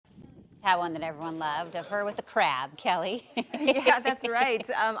That one that everyone loved of her with the crab, Kelly. Yeah, that's right.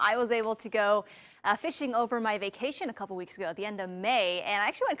 I was able to go fishing over my vacation a couple weeks ago at the end of May, and I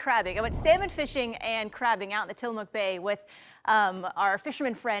actually went crabbing. I went salmon fishing and crabbing out in the Tillamook Bay with our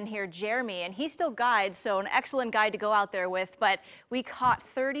fisherman friend here, Jeremy, and he still guides, so an excellent guide to go out there with. But we caught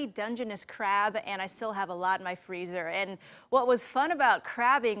 30 Dungeness crab, and I still have a lot in my freezer. And what was fun about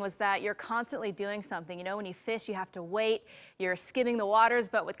crabbing was that you're constantly doing something. You know, when you fish, you have to wait. You're skimming the waters,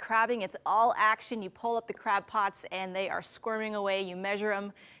 but with crabbing, it's all action. You pull up the crab pots, and they are squirming away. You measure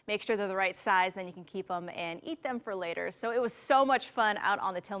them, make sure they're the right size, then you can keep them and eat them for later. So it was so much fun out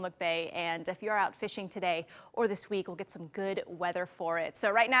on the Tillamook Bay, and if you're out fishing today or this week, we'll get some good weather for it. So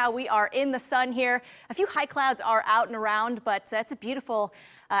right now we are in the sun here. A few high clouds are out and around, but it's a beautiful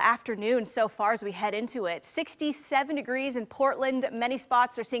afternoon so far as we head into it. 67 degrees in Portland. Many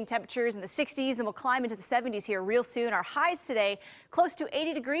spots are seeing temperatures in the 60s, and we'll climb into the 70s here real soon. Our highs today close to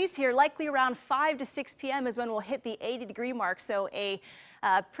 80 degrees here, likely around 5 to 6 p.m. is when we'll hit the 80-degree mark. So a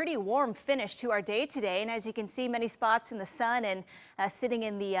pretty warm finish to our day today. And as you can see, many spots in the sun and sitting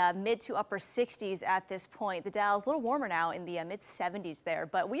in the mid to upper 60s at this point. The Dow's a little warmer now in the mid 70s there,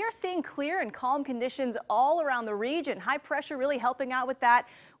 but we are seeing clear and calm conditions all around the region. High pressure really helping out with that.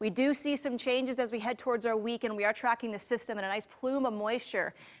 We do see some changes as we head towards our weekend. We are tracking the system and a nice plume of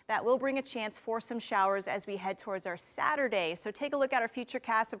moisture that will bring a chance for some showers as we head towards our Saturday. So take a look at our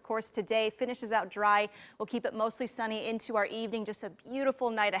futurecast. Of course, today finishes out dry. We'll keep it mostly sunny into our evening. Just a beautiful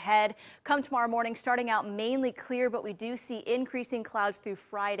night ahead. Come tomorrow morning, starting out mainly clear, but we do see increasing clouds through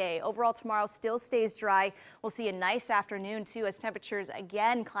Friday. Overall, tomorrow still stays dry. We'll see a nice afternoon too as temperatures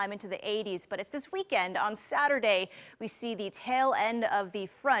again climb into the 80s. But it's this weekend on Saturday we see the tail end of the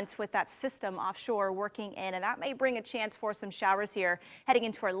front with that system offshore working in, and that may bring a chance for some showers here heading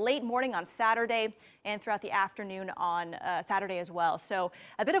into our late morning on Saturday and throughout the afternoon on Saturday as well. So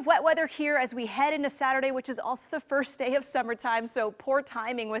a bit of wet weather here as we head into Saturday, which is also the first day of summertime, so poor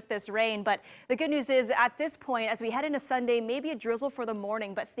timing with this rain. But the good news is at this point, as we head into Sunday, maybe a drizzle for the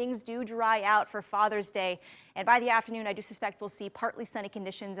morning, but things do dry out for Father's Day. And by the afternoon, I do suspect we'll see partly sunny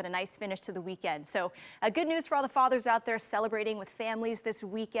conditions and a nice finish to the weekend. So good news for all the fathers out there celebrating with families this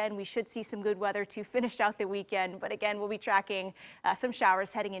weekend. We should see some good weather to finish out the weekend. But again, we'll be tracking some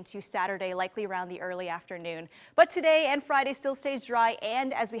showers heading into Saturday, likely around the early afternoon. But today and Friday still stays dry.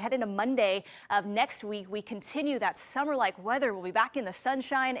 And as we head into Monday of next week, we continue that summer-like weather. We'll be back in the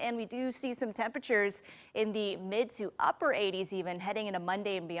sunshine, and we do see some temperatures in the mid to upper 80s even heading into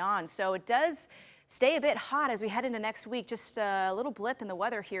Monday and beyond. So it does stay a bit hot as we head into next week. Just a little blip in the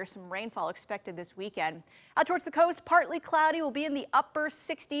weather here. Some rainfall expected this weekend. Out towards the coast, partly cloudy. We'll be in the upper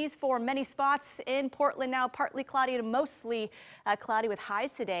 60s for many spots. In Portland now, partly cloudy to mostly cloudy with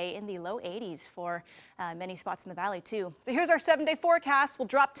highs today in the low 80s for many spots in the valley too. So here's our 7-day forecast. We'll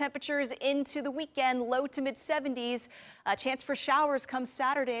drop temperatures into the weekend, low to mid 70s. A chance for showers come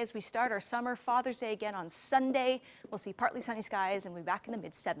Saturday as we start our summer. Father's Day again on Sunday. We'll see partly sunny skies and we'll be back in the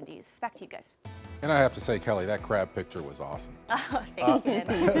mid 70s. Back to you guys. And I have to say, Kelly, that crab picture was awesome. Oh, thank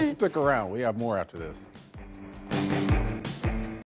you. Stick around. We have more after this.